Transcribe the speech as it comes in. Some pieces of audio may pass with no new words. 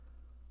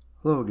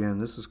Hello again,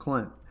 this is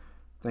Clint.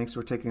 Thanks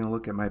for taking a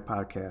look at my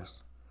podcast.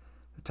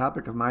 The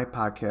topic of my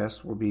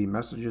podcast will be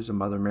Messages of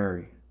Mother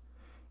Mary.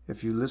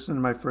 If you listen to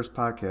my first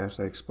podcast,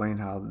 I explained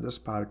how this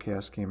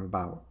podcast came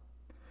about.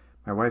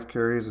 My wife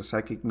Carrie is a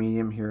psychic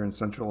medium here in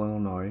central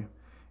Illinois,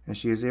 and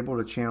she is able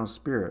to channel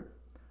spirit,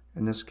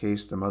 in this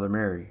case the Mother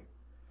Mary.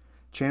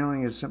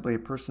 Channeling is simply a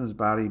person's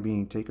body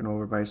being taken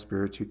over by a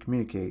spirit to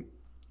communicate.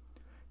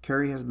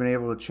 Carrie has been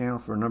able to channel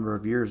for a number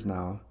of years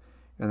now,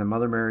 and the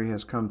Mother Mary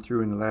has come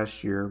through in the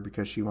last year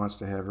because she wants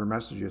to have her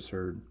messages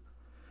heard.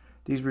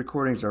 These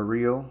recordings are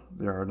real,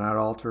 they are not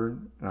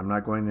altered, and I'm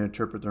not going to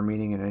interpret their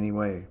meaning in any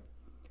way.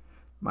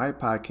 My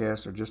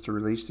podcasts are just to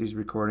release these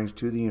recordings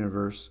to the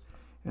universe,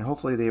 and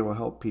hopefully they will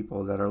help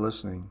people that are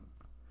listening.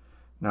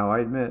 Now I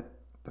admit,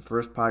 the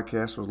first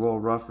podcast was a little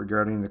rough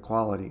regarding the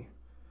quality.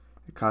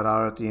 It cut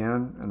out at the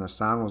end, and the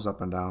sound was up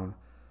and down,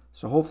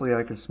 so hopefully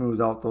I can smooth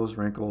out those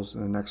wrinkles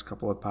in the next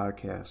couple of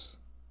podcasts.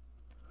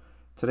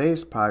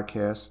 Today's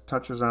podcast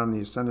touches on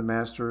the Ascended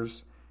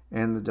Masters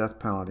and the death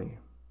penalty.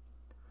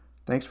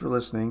 Thanks for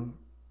listening,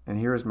 and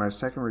here is my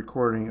second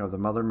recording of the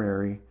Mother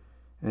Mary,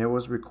 and it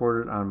was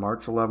recorded on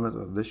March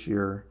 11th of this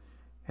year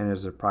and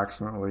is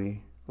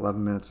approximately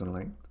 11 minutes in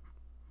length.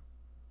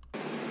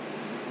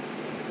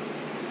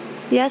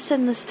 Yes,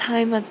 in this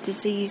time of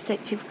disease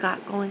that you've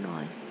got going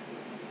on,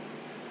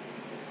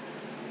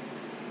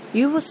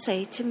 you will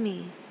say to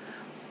me,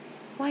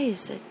 why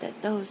is it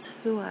that those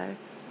who are,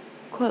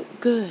 quote,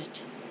 good,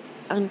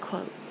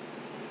 unquote,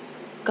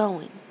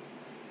 going?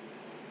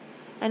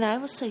 And I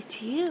will say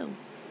to you,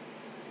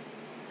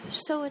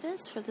 so it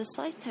is for this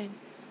lifetime.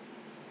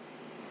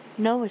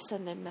 No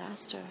Ascended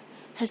Master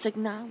has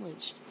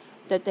acknowledged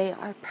that they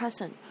are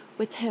present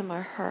with him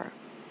or her,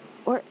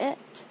 or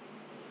it.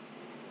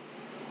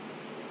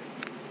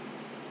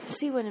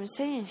 See, what I'm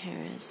saying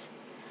here is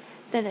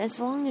that as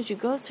long as you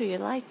go through your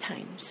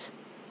lifetimes,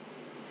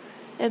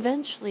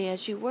 eventually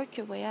as you work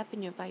your way up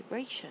in your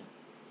vibration,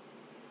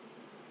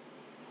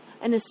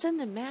 an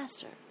Ascended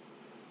Master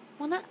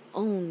will not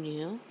own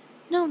you.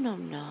 No.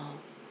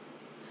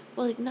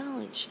 Will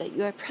acknowledge that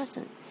you are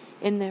present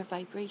in their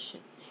vibration,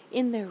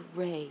 in their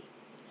ray,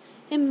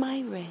 in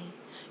my ray.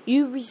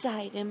 You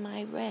reside in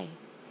my ray.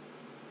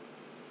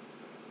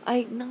 I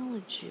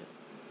acknowledge you.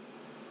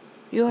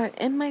 You are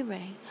in my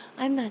ray.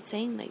 I'm not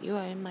saying that you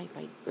are in my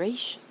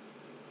vibration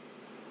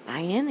by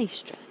any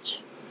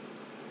stretch.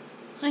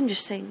 I'm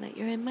just saying that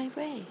you're in my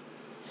ray.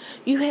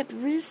 You have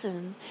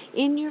risen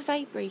in your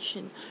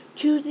vibration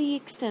to the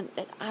extent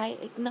that I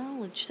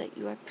acknowledge that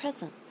you are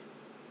present.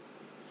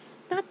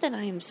 Not that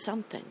I am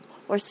something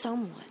or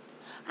someone.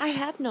 I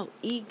have no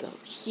ego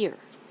here.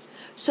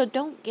 So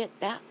don't get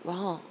that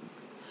wrong.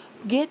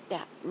 Get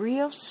that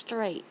real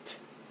straight.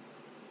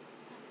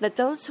 That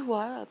those who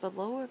are of a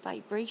lower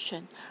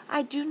vibration,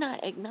 I do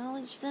not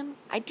acknowledge them.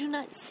 I do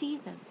not see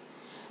them.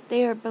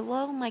 They are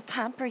below my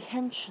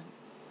comprehension.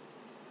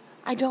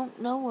 I don't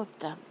know of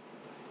them.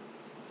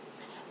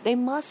 They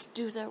must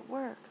do their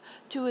work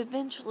to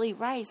eventually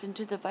rise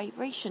into the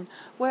vibration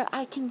where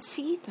I can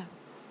see them.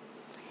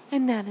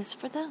 And that is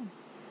for them.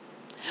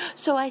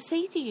 So I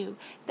say to you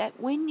that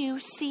when you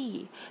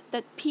see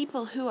that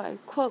people who are,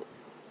 quote,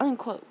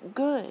 unquote,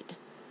 good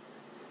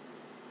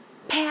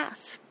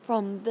pass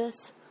from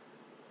this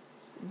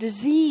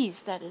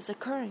disease that is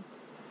occurring,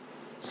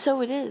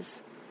 so it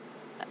is.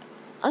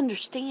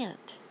 Understand,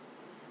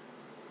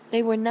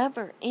 they were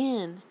never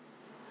in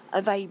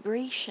a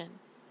vibration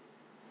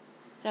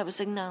that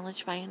was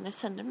acknowledged by an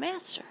Ascended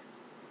Master.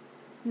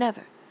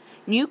 Never.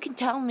 You can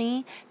tell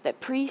me that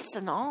priests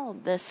and all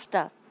of this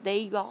stuff,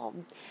 they all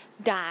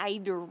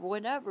died or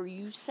whatever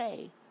you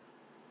say.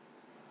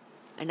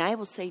 And I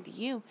will say to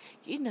you,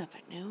 you never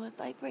knew a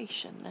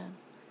vibration then.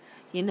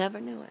 You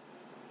never knew it.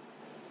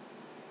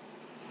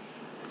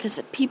 Because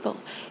the people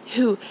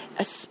who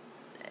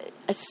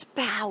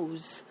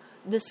espouse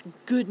this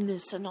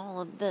goodness and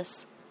all of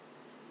this,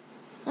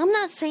 I'm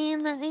not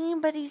saying that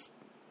anybody's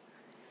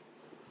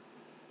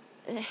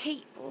a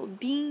hateful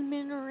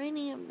demon or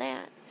any of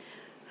that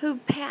who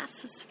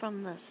passes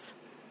from this.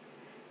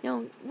 You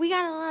know, we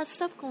got a lot of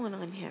stuff going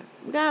on here.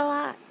 We got a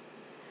lot.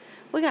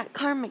 We got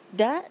karmic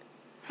debt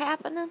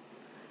happening.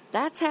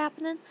 That's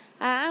happening.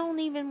 I don't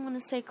even want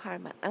to say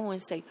karma. I want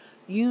to say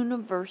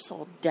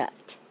universal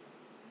debt.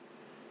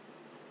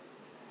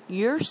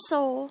 Your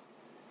soul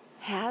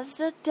has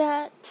a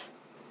debt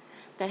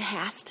that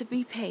has to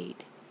be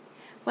paid.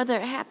 Whether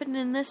it happened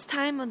in this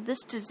time of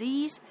this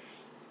disease,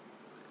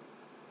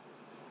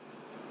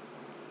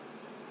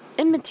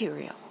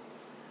 immaterial.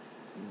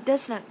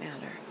 Does not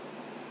matter.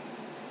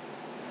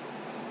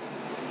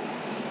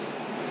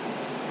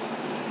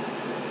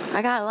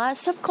 I got a lot of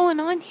stuff going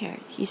on here,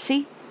 you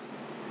see?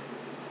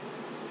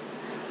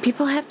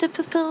 People have to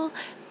fulfill,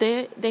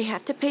 they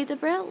have to pay the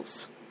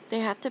bills. They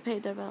have to pay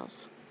their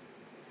bills.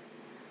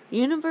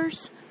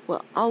 Universe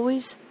will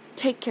always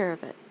take care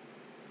of it.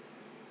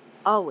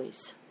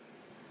 Always.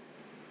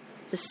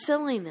 The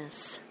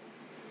silliness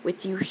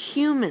with you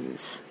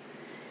humans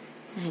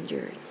and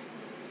your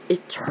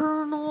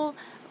eternal,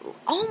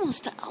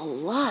 almost a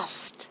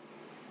lust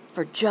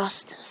for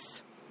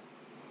justice.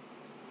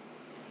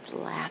 It's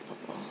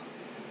laughable.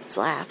 It's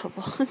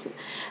laughable.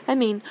 I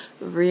mean,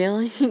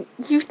 really?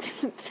 You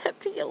think that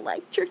the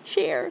electric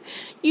chair,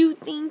 you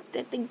think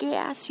that the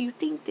gas, you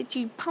think that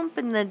you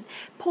pumping the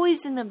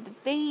poison of the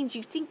veins,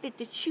 you think that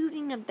the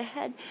shooting of the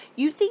head,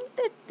 you think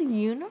that the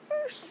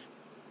universe,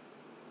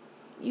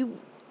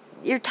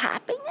 you're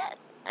topping it?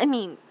 I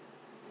mean,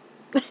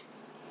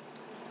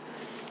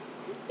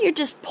 you're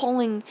just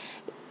pulling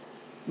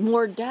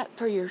more debt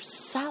for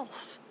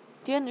yourself.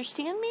 Do you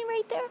understand me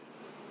right there?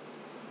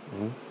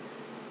 Mm-hmm.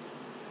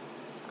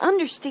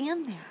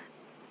 Understand that.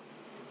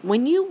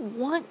 When you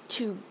want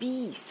to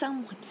be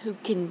someone who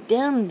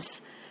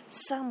condemns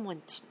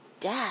someone to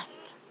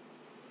death,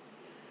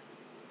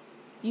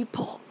 you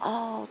pull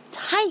all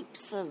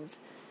types of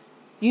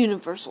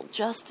universal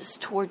justice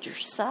toward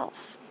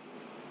yourself.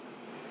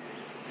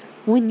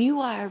 When you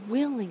are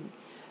willing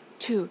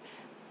to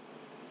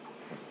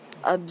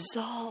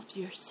absolve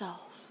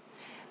yourself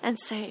and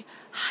say,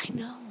 I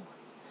know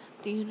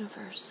the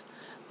universe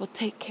will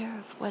take care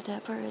of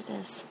whatever it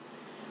is,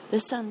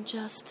 this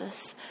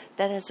injustice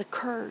that has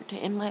occurred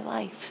in my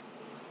life.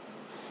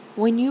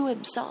 When you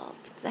absolve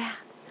that,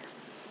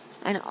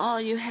 and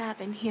all you have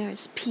in here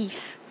is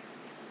peace,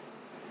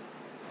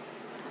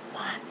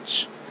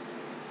 watch.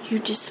 You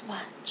just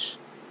watch.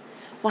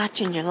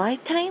 Watch in your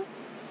lifetime,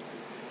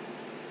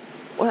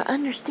 or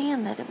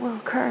understand that it will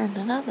occur in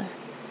another,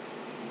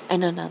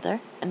 and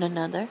another, and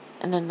another,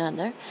 and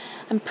another.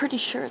 I'm pretty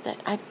sure that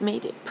I've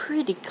made it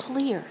pretty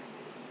clear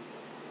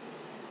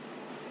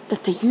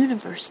that the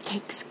universe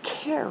takes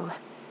care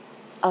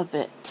of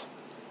it.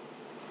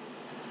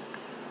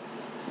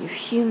 You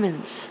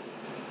humans,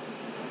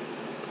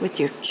 with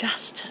your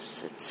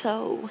justice, it's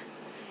so...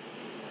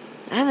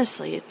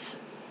 Honestly, it's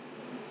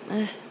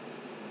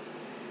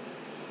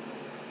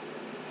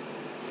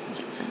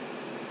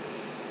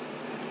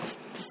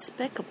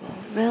despicable,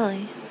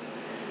 really,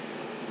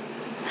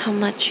 how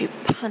much you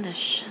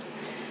punish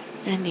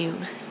and you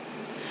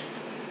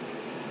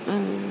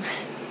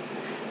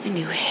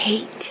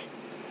hate.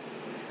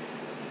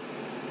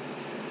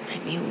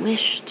 And you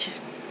wish to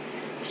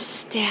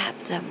stab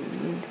them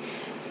and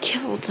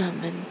kill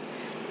them,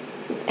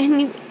 and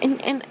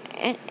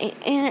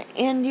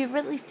you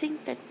really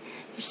think that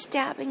you're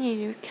stabbing and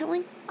you're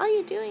killing. All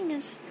you're doing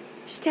is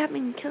you're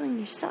stabbing and killing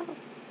yourself.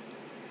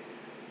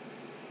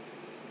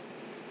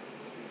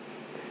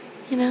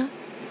 You know,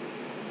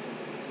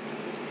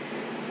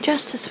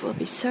 justice will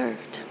be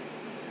served.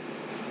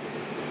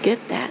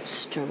 Get that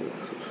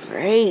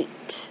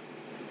straight.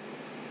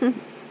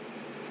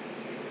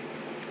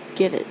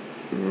 Get it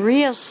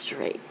real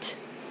straight.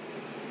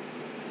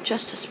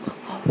 Justice will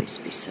always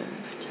be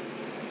served.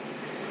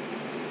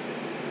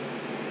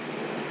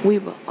 We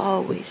will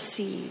always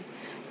see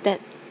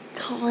that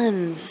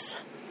cleanse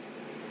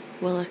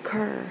will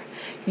occur.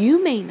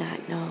 You may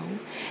not know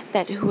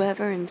that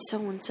whoever and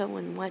so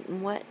and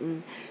what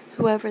and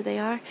whoever they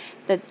are,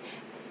 that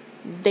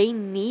they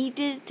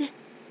needed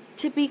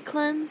to be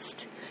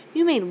cleansed.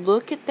 You may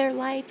look at their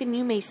life and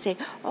you may say,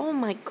 oh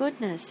my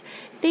goodness,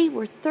 they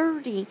were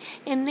 30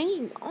 and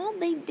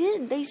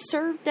they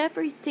served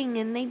everything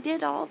and they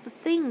did all the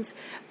things.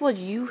 Well,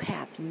 you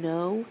have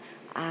no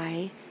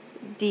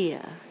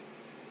idea.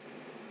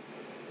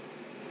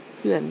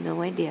 You have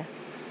no idea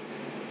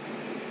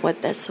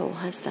what that soul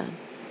has done.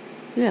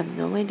 You have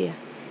no idea.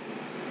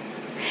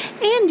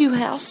 And you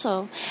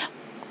also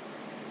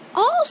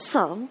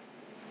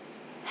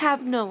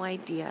have no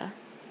idea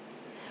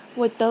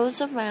what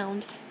those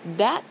around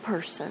that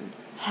person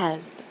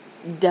have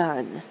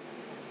done.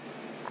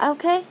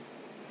 Okay?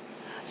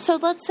 So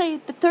let's say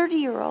the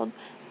 30-year-old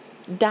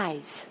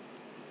dies.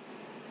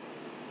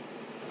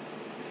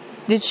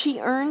 Did she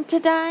earn to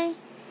die?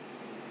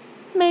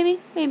 Maybe,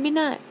 maybe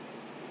not.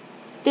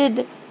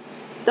 Did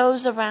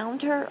those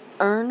around her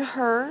earn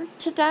her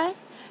to die?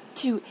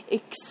 To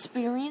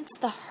experience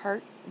the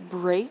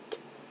heartbreak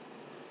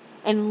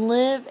and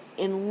live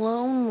in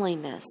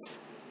loneliness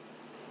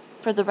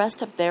for the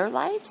rest of their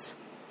lives?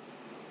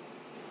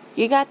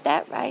 You got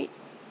that right.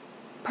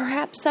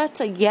 Perhaps that's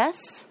a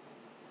yes.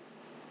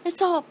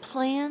 It's all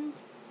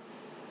planned.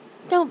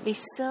 Don't be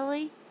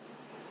silly.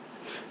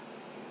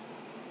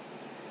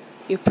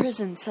 Your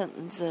prison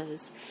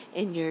sentences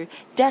and your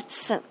death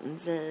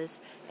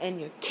sentences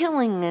and your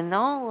killing and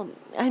all.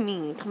 I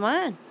mean, come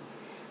on.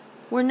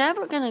 We're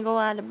never going to go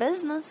out of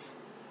business.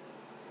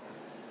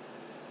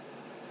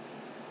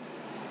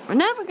 We're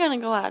never going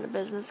to go out of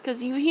business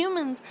because you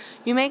humans,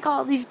 you make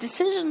all these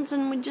decisions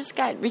and we just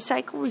got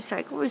recycle.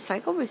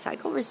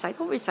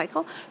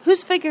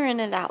 Who's figuring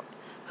it out?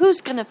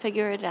 Who's going to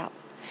figure it out?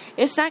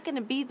 It's not going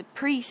to be the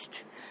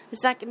priest.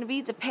 It's not going to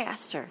be the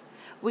pastor.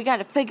 We got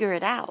to figure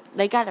it out.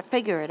 They got to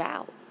figure it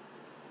out.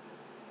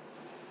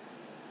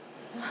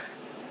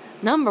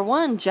 Number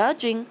one,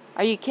 judging.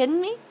 Are you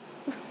kidding me?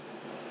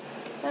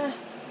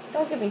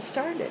 Don't get me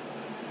started.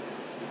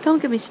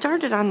 Don't get me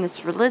started on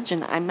this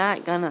religion. I'm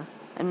not gonna.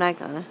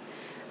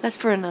 That's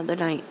for another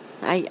night.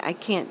 I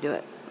can't do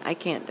it. I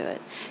can't do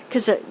it.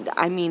 Because,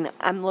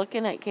 I'm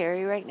looking at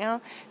Carrie right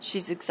now.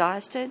 She's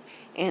exhausted,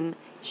 and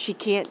she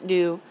can't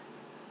do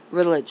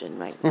religion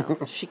right now.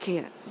 She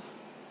can't.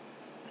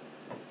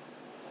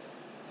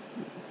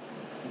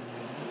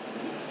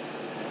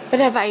 But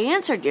have I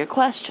answered your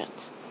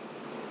questions?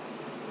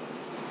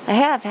 I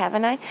have,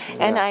 haven't I?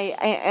 Yes.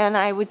 And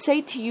I would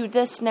say to you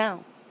this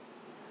now.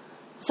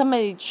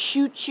 Somebody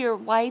shoots your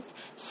wife,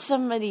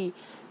 somebody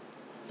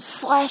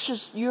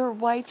slashes your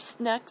wife's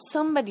neck,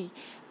 somebody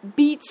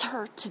beats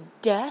her to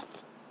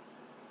death.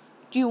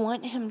 Do you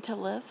want him to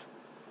live?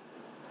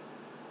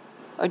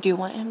 Or do you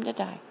want him to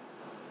die?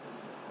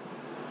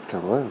 To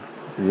live.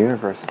 The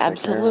universe.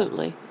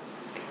 Absolutely.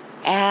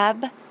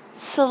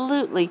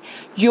 Absolutely.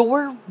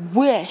 Your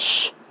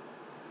wish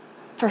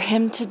for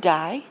him to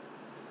die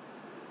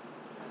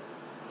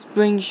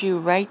brings you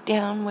right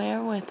down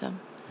there with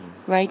him.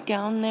 Right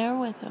down there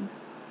with him.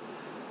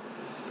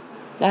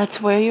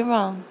 That's where you're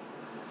wrong.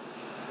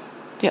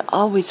 You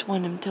always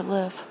want him to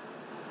live.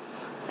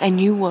 And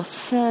you will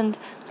send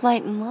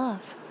light and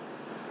love.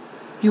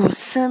 You will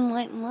send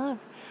light and love.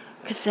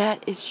 Because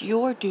that is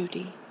your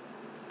duty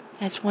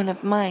as one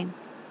of mine.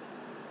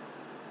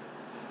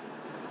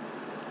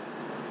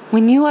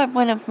 When you are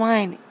one of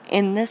mine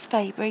in this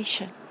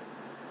vibration,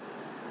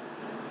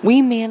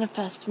 we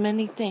manifest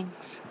many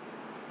things.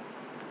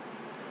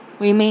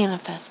 We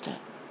manifest it.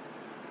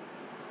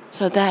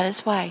 So that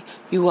is why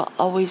you will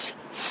always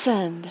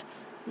send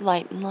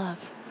light and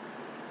love.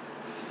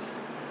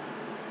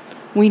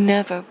 We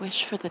never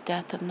wish for the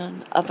death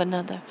of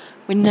another.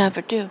 We never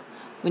do.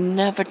 We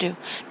never do.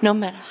 No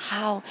matter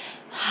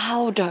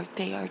how dark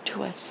they are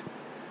to us.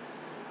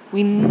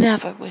 We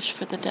never wish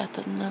for the death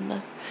of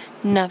another.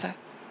 Never.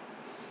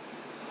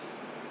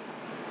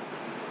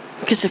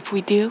 Because if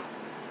we do,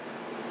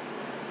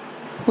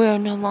 we are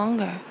no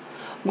longer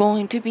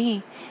going to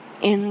be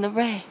in the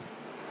ray.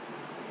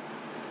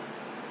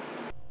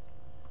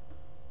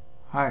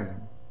 Hi,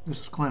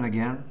 this is Clint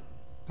again.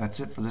 That's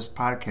it for this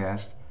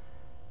podcast.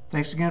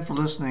 Thanks again for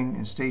listening,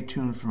 and stay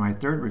tuned for my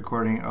third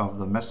recording of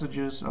The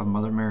Messages of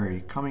Mother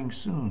Mary, coming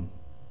soon.